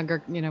my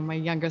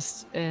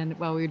youngest, and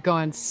we would go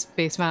on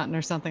Space Mountain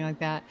or something like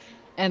that.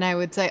 And I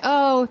would say,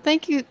 "Oh,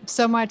 thank you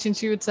so much." And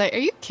she would say, "Are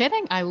you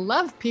kidding? I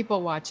love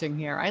people watching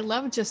here. I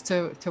love just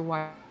to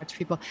watch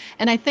people."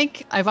 And I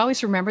think I've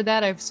always remembered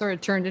that. I've sort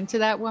of turned into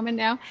that woman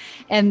now.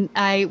 And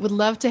I would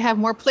love to have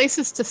more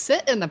places to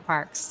sit in the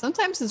parks.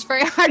 Sometimes it's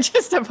very hard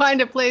just to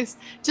find a place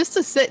just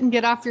to sit and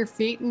get off your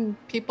feet and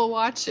people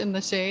watch in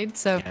the shade.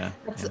 So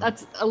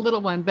that's a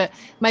little one. But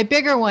my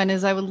bigger one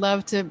is I would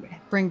love to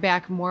bring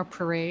back more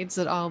parades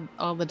at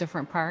all the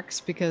different parks,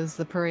 because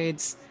the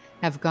parades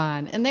have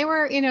gone, and they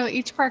were,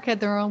 each park had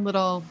their own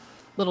little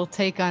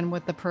take on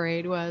what the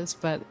parade was.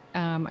 But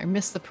I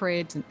miss the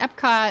parades in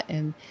Epcot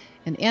and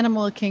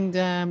Animal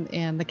Kingdom,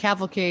 and the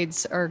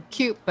cavalcades are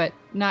cute, but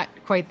not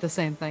quite the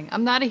same thing.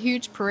 I'm not a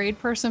huge parade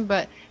person,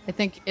 but I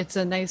think it's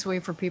a nice way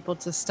for people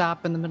to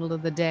stop in the middle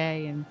of the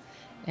day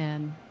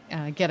and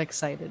get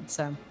excited.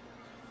 So,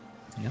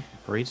 yeah,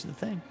 parades are the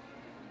thing.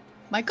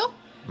 Michael,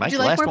 Mike, would you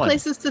like more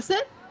places to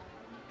sit?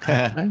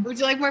 Would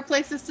you like more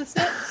places to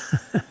sit?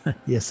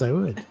 Yes, I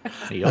would.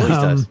 He always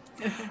does.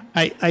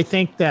 I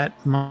think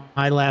that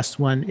my last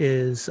one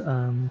is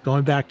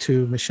going back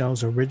to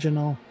Michelle's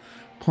original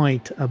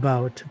point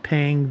about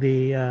paying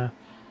the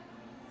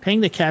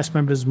cast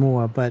members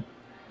more, but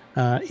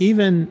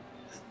even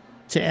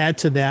to add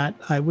to that,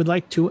 I would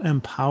like to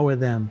empower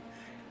them,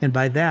 and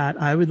by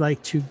that I would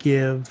like to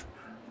give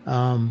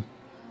certain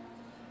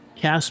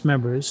cast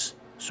members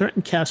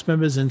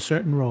in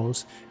certain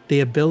roles the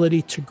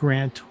ability to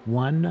grant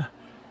one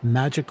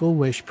magical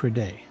wish per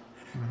day.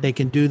 Mm-hmm. They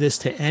can do this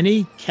to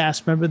any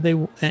cast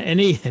member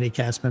any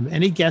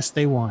guest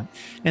they want.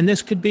 And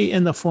this could be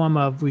in the form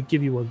of, we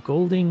give you a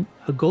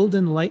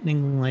golden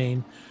lightning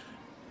lane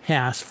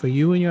pass for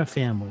you and your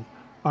family.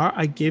 Or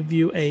I give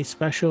you a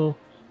special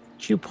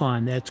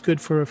coupon that's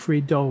good for a free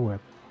Dole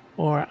Whip.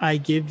 Or I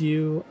give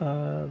you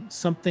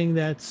something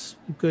that's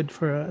good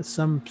for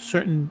some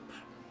certain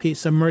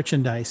piece of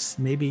merchandise,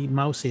 maybe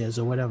mouse ears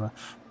or whatever.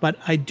 But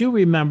I do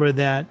remember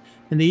that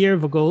in the year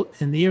of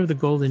the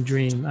Golden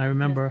Dream, I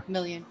remember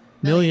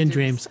Million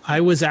Dreams.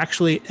 I was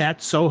actually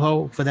at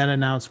Soho for that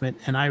announcement,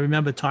 and I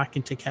remember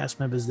talking to cast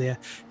members there,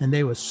 and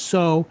they were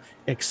so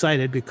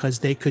excited because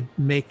they could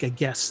make a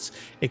guest's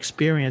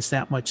experience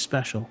that much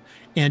special.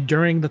 And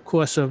during the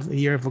course of the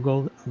year of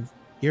Million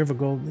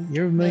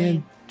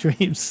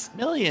Dreams.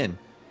 Million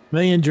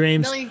Dreams.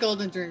 Million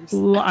Golden Dreams.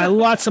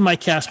 Lots of my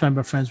cast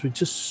member friends were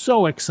just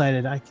so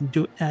excited. I'm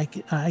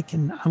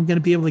going to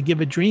be able to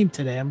give a dream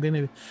today.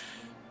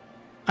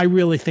 I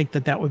really think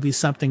that would be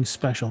something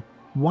special.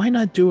 Why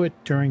not do it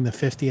during the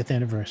 50th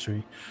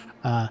anniversary?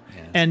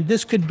 And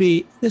this could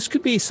be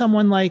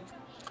someone like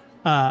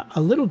a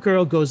little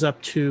girl goes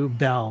up to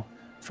Belle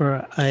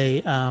for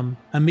a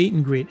meet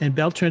and greet, and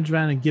Belle turns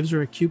around and gives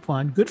her a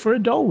coupon, good for a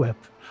Dole Whip.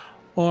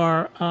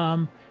 Or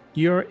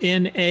you're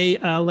in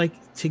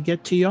to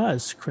get to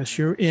yours, Chris,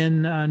 you're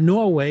in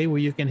Norway, where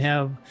you can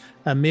have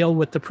a meal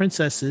with the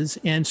princesses,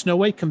 and Snow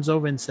White comes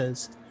over and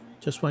says,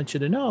 "Just want you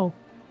to know,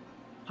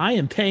 I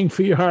am paying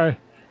for your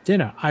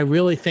dinner." I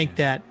really think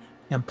that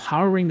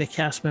empowering the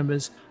cast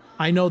members,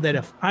 I know that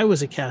if I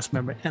was a cast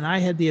member and I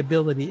had the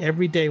ability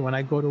every day when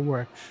I go to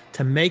work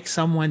to make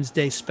someone's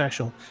day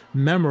special,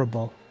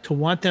 memorable,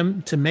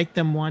 to make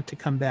them want to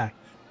come back,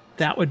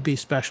 that would be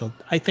special.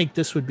 I think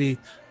this would be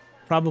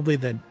probably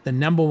the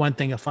number one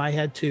thing. If I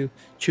had to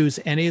choose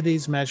any of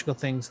these magical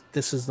things,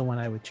 this is the one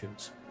I would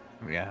choose.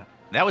 Yeah,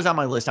 that was on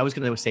my list. I was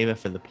going to save it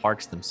for the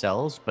parks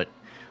themselves, but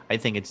I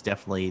think it's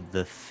definitely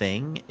the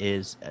thing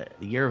is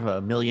the year of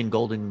a million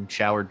golden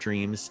shower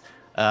dreams.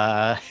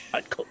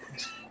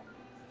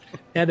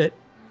 Edit.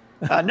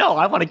 No,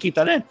 I want to keep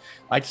that in.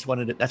 I just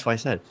wanted it. That's why I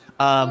said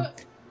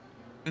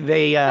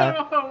they.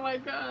 Oh my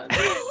God.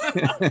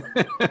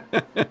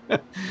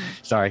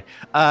 Sorry.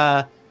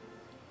 I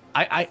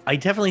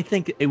definitely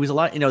think it was a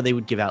lot. They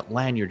would give out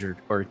lanyards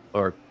or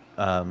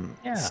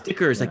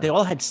stickers. Like they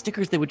all had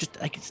stickers. They would just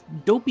like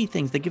dopey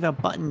things. They give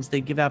out buttons. They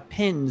give out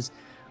pins.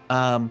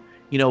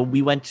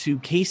 We went to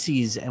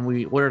Casey's and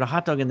we ordered a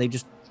hot dog and they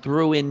just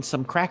threw in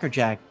some Cracker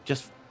Jack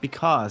just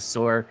because.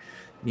 Or,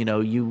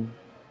 you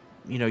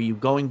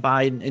going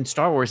by in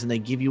Star Wars and they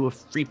give you a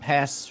free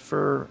pass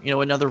for,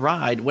 another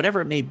ride, whatever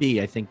it may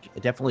be. I think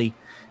definitely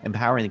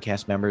empowering the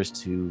cast members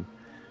to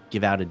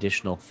give out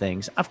additional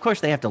things. Of course,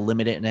 they have to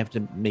limit it and they have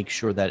to make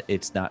sure that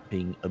it's not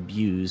being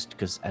abused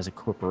because as a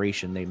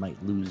corporation, they might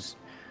lose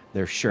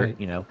their shirt,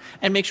 right.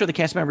 And make sure the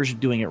cast members are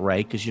doing it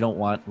right because you don't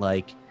want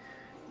like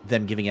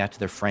them giving out to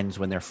their friends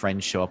when their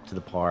friends show up to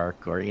the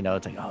park or,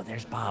 it's like, oh,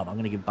 there's Bob. I'm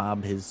going to give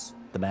Bob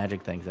the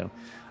magic thing. So,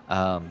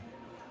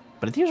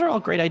 but these are all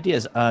great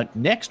ideas.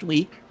 Next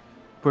week,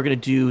 we're going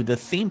to do the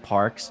theme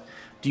parks.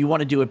 Do you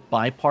want to do it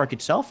by park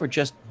itself or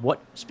just what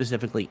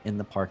specifically in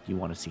the park you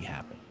want to see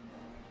happen?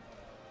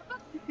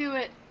 Do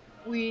it.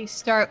 We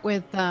start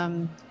with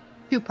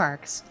 2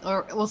 parks,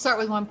 or we'll start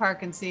with 1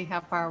 park and see how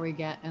far we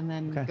get, and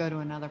then go to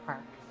another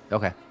park.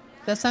 Okay.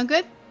 Does that sound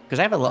good? Because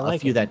I have a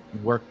few that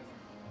work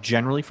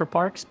generally for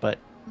parks, but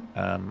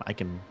I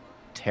can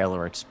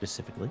tailor it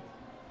specifically.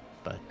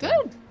 But good.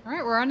 All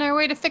right, we're on our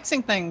way to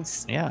fixing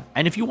things. Yeah,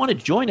 and if you want to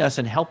join us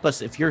and help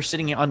us, if you're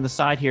sitting on the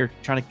side here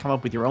trying to come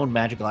up with your own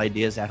magical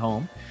ideas at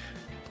home,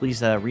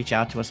 please reach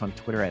out to us on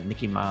Twitter at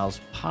Mickey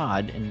Miles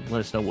Pod and let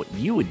us know what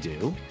you would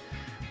do.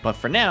 But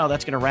for now,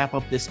 that's going to wrap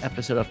up this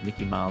episode of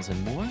Mickey Miles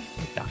and More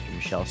with Dr.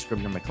 Michelle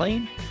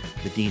Scribner-McLean,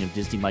 the Dean of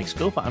Disney Mike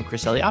Scopa. I'm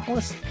Chris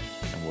Eliopoulos,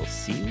 and we'll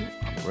see you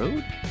on the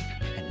road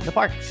and in the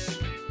parks.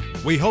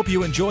 We hope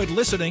you enjoyed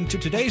listening to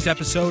today's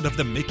episode of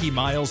the Mickey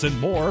Miles and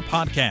More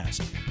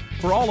podcast.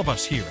 For all of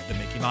us here at the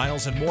Mickey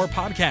Miles and More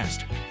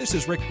podcast, this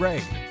is Rick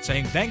Gregg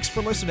saying thanks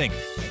for listening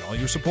and all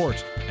your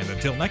support. And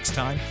until next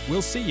time,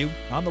 we'll see you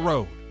on the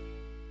road.